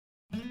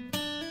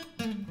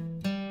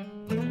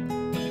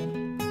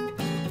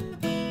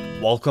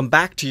Welcome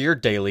back to your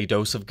daily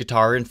dose of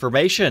guitar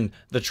information,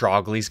 the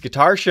Trogly's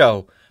Guitar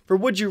Show. For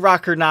Would You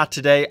Rock or Not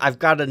today, I've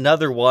got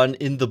another one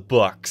in the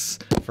books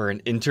for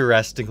an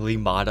interestingly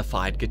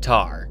modified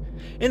guitar.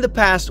 In the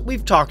past,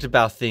 we've talked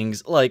about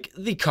things like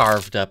the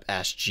carved up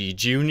SG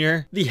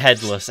Jr., the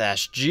headless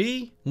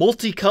SG,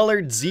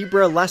 multicolored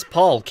zebra Les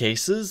Paul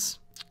cases,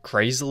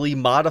 crazily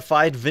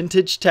modified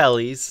vintage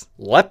tellies,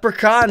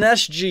 leprechaun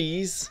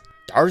SGs,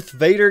 Darth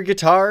Vader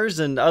guitars,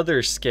 and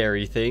other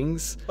scary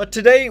things. But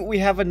today we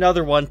have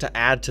another one to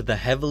add to the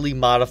heavily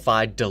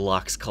modified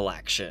deluxe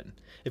collection.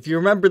 If you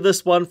remember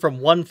this one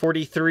from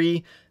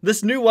 143,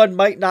 this new one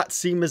might not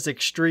seem as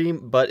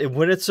extreme, but it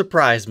wouldn't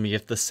surprise me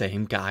if the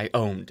same guy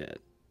owned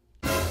it.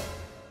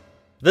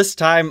 This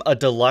time, a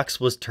deluxe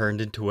was turned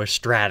into a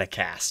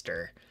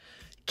Stratocaster.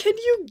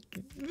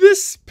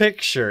 This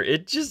picture,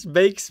 it just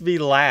makes me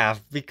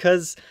laugh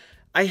because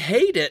I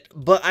hate it,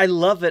 but I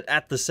love it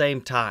at the same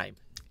time.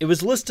 It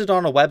was listed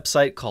on a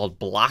website called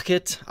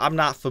Blocket. I'm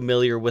not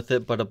familiar with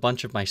it, but a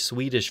bunch of my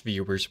Swedish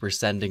viewers were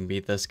sending me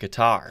this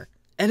guitar.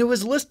 And it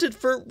was listed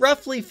for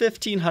roughly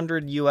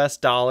 $1,500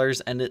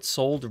 US, and it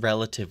sold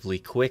relatively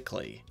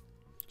quickly.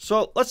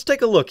 So let's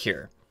take a look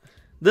here.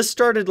 This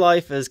started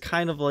life as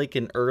kind of like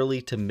an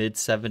early to mid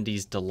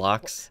 70s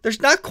deluxe.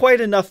 There's not quite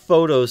enough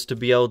photos to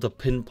be able to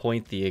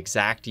pinpoint the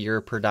exact year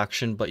of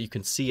production, but you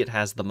can see it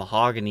has the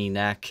mahogany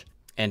neck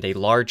and a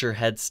larger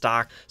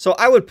headstock. So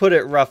I would put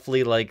it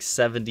roughly like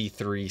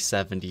 73,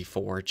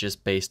 74,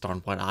 just based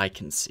on what I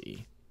can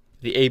see.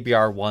 The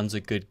ABR1's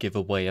a good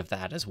giveaway of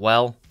that as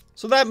well.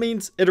 So that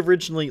means it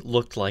originally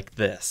looked like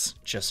this,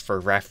 just for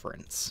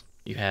reference.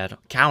 You had,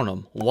 count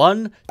them,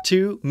 1,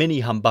 2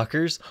 mini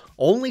humbuckers,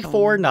 only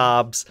 4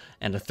 knobs,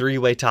 and a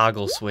 3-way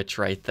toggle switch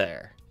right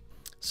there.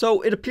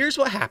 So it appears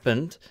what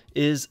happened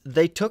is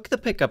they took the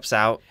pickups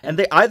out and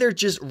they either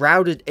just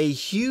routed a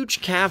huge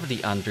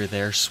cavity under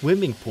there,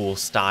 swimming pool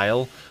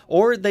style,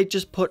 or they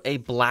just put a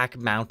black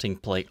mounting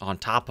plate on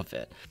top of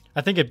it.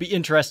 I think it'd be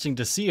interesting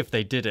to see if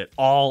they did it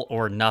all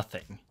or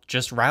nothing.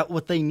 Just route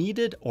what they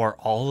needed or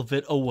all of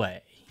it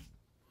away.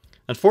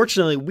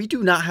 Unfortunately, we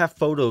do not have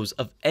photos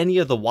of any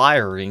of the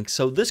wiring,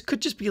 so this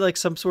could just be like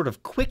some sort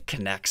of quick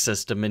connect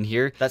system in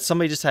here that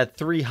somebody just had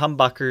 3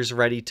 humbuckers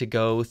ready to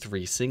go,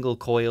 3 single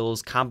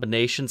coils,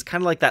 combinations,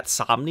 kind of like that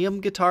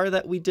Somnium guitar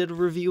that we did a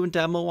review and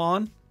demo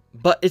on.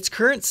 But its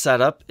current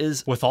setup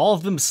is with all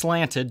of them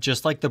slanted,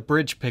 just like the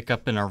bridge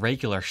pickup in a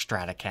regular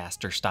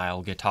Stratocaster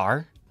style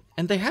guitar.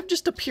 And they have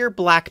just a pure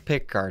black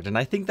pickguard, and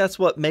I think that's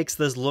what makes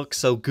this look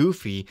so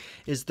goofy,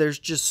 is there's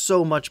just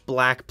so much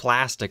black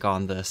plastic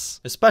on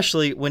this,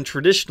 especially when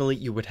traditionally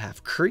you would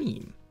have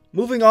cream.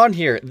 Moving on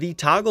here, the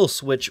toggle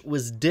switch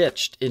was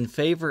ditched in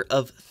favor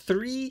of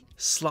 3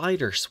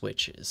 slider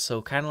switches,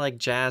 so kind of like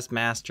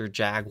Jazzmaster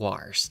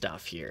Jaguar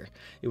stuff here.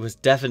 It was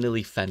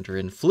definitely Fender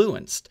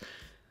influenced.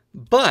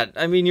 But,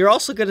 I mean, you're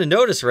also going to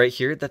notice right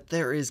here that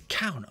there is,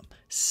 count them,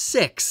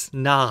 6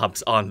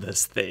 knobs on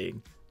this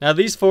thing. Now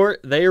these 4,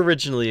 they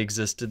originally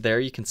existed there.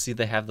 You can see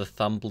they have the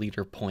thumb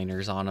bleeder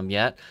pointers on them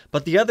yet,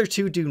 but the other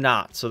 2 do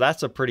not. So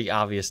that's a pretty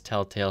obvious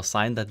telltale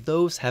sign that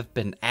those have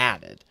been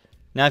added.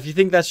 Now if you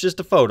think that's just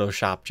a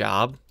Photoshop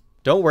job,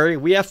 don't worry,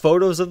 we have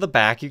photos of the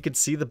back. You can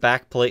see the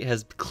back plate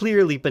has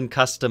clearly been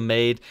custom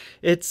made.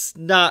 It's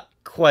not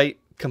quite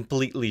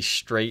completely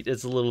straight,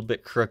 it's a little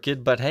bit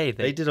crooked, but hey,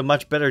 they did a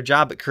much better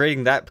job at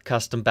creating that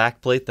custom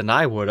back plate than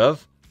I would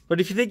have. But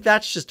if you think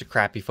that's just a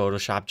crappy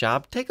Photoshop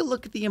job, take a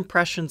look at the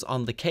impressions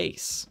on the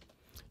case.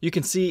 You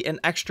can see an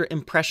extra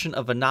impression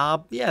of a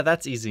knob. Yeah,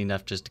 that's easy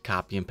enough just to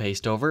copy and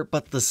paste over,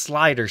 but the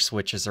slider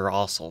switches are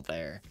also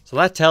there. So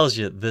that tells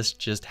you this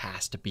just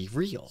has to be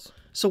real.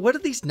 So what do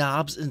these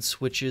knobs and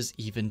switches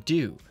even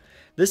do?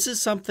 This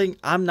is something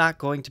I'm not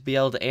going to be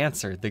able to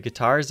answer. The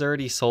guitar's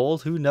already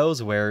sold, who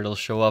knows where it'll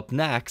show up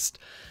next.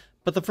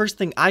 But the first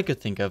thing I could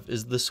think of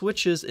is the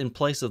switches in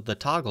place of the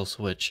toggle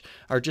switch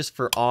are just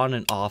for on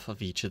and off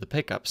of each of the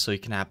pickups. So you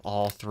can have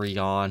all 3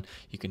 on,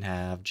 you can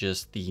have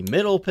just the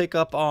middle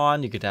pickup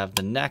on, you could have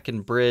the neck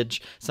and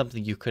bridge,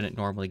 something you couldn't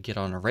normally get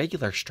on a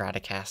regular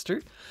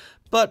Stratocaster.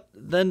 But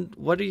then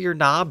what are your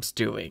knobs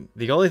doing?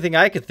 The only thing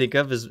I could think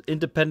of is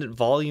independent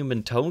volume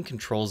and tone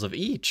controls of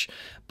each.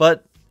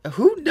 But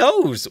who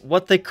knows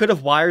what they could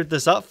have wired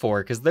this up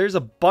for, because there's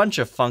a bunch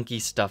of funky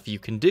stuff you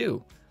can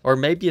do. Or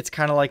maybe it's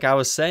kind of like I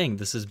was saying,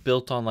 this is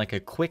built on like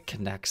a quick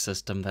connect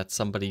system that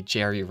somebody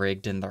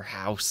jerry-rigged in their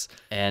house,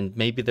 and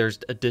maybe there's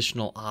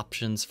additional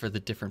options for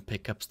the different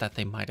pickups that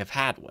they might have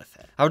had with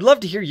it. I would love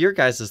to hear your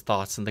guys'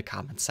 thoughts in the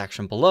comments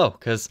section below,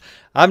 because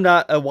I'm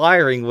not a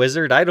wiring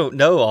wizard, I don't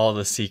know all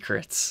the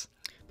secrets.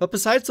 But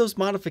besides those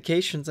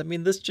modifications, I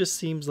mean, this just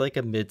seems like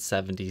a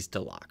mid-70s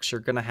deluxe.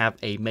 You're going to have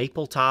a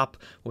maple top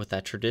with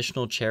that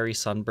traditional cherry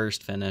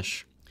sunburst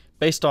finish.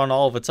 Based on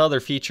all of its other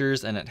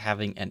features and it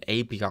having an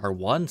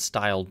ABR1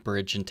 styled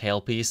bridge and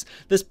tailpiece,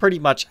 this pretty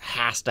much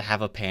has to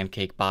have a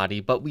pancake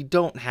body, but we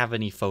don't have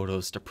any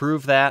photos to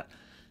prove that.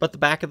 But the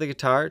back of the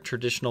guitar,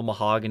 traditional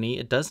mahogany,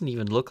 it doesn't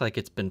even look like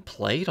it's been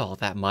played all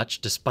that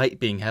much despite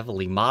being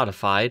heavily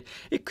modified.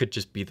 It could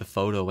just be the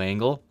photo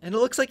angle. And it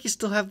looks like you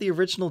still have the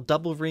original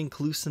double ring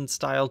Kluson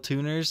style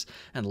tuners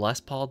and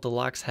Les Paul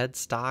Deluxe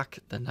headstock,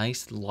 the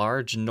nice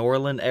large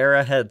Norland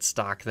era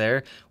headstock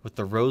there with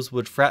the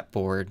rosewood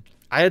fretboard.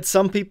 I had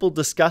some people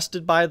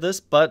disgusted by this,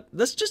 but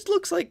this just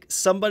looks like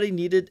somebody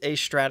needed a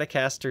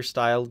Stratocaster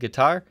style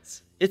guitar.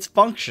 It's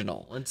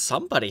functional, and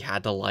somebody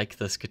had to like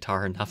this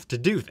guitar enough to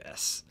do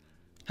this.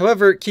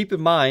 However, keep in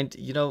mind,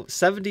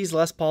 70s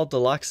Les Paul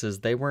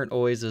Deluxes, they weren't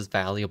always as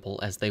valuable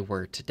as they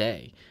were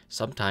today.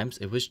 Sometimes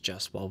it was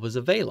just what was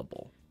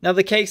available. Now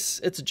the case,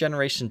 it's a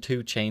Generation 2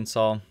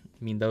 chainsaw.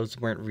 I mean, those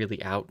weren't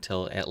really out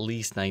till at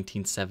least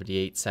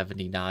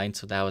 1978-79,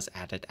 so that was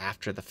added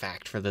after the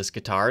fact for this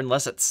guitar,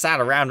 unless it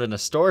sat around in a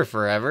store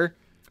forever.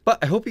 But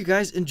I hope you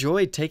guys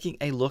enjoyed taking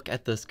a look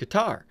at this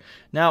guitar.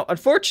 Now,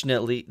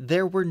 unfortunately,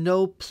 there were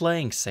no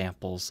playing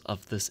samples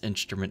of this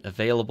instrument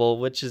available,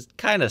 which is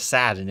kind of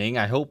saddening.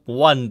 I hope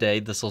one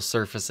day this will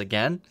surface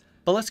again.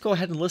 But let's go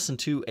ahead and listen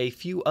to a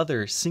few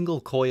other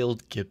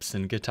single-coiled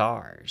Gibson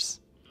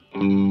guitars.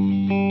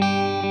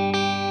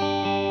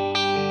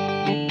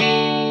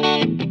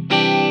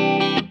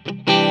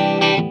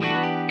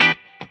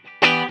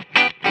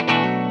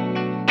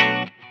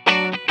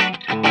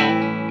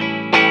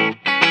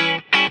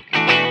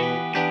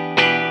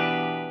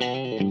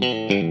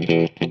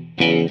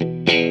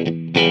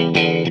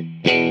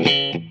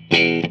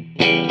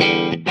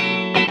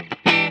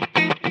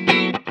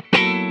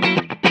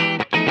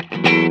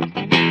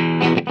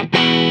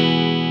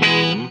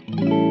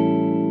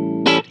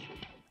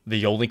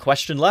 The only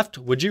question left,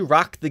 would you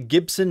rock the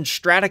Gibson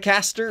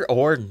Stratocaster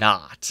or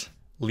not?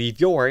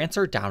 Leave your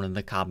answer down in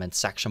the comments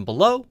section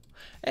below,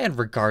 and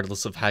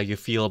regardless of how you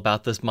feel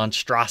about this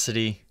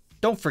monstrosity,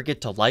 don't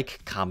forget to like,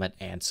 comment,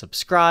 and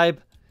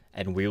subscribe,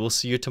 and we will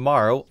see you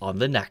tomorrow on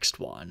the next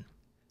one.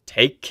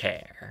 Take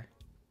care.